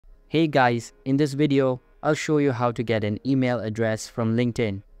Hey guys, in this video, I'll show you how to get an email address from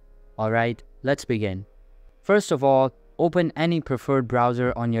LinkedIn. Alright, let's begin. First of all, open any preferred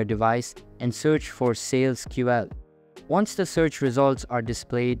browser on your device and search for SalesQL. Once the search results are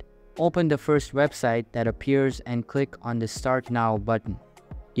displayed, open the first website that appears and click on the Start Now button.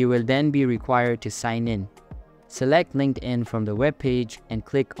 You will then be required to sign in. Select LinkedIn from the web page and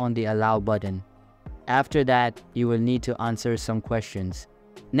click on the Allow button. After that, you will need to answer some questions.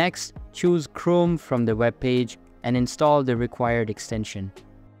 Next, choose Chrome from the web page and install the required extension.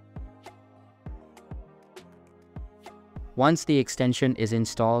 Once the extension is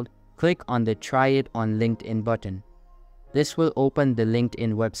installed, click on the Try It on LinkedIn button. This will open the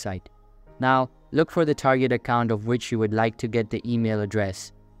LinkedIn website. Now, look for the target account of which you would like to get the email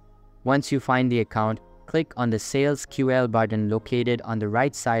address. Once you find the account, click on the SalesQL button located on the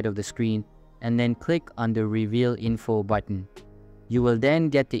right side of the screen and then click on the Reveal Info button. You will then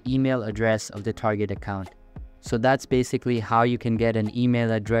get the email address of the target account. So that's basically how you can get an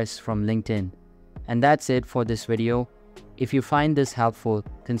email address from LinkedIn. And that's it for this video. If you find this helpful,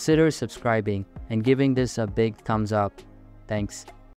 consider subscribing and giving this a big thumbs up. Thanks.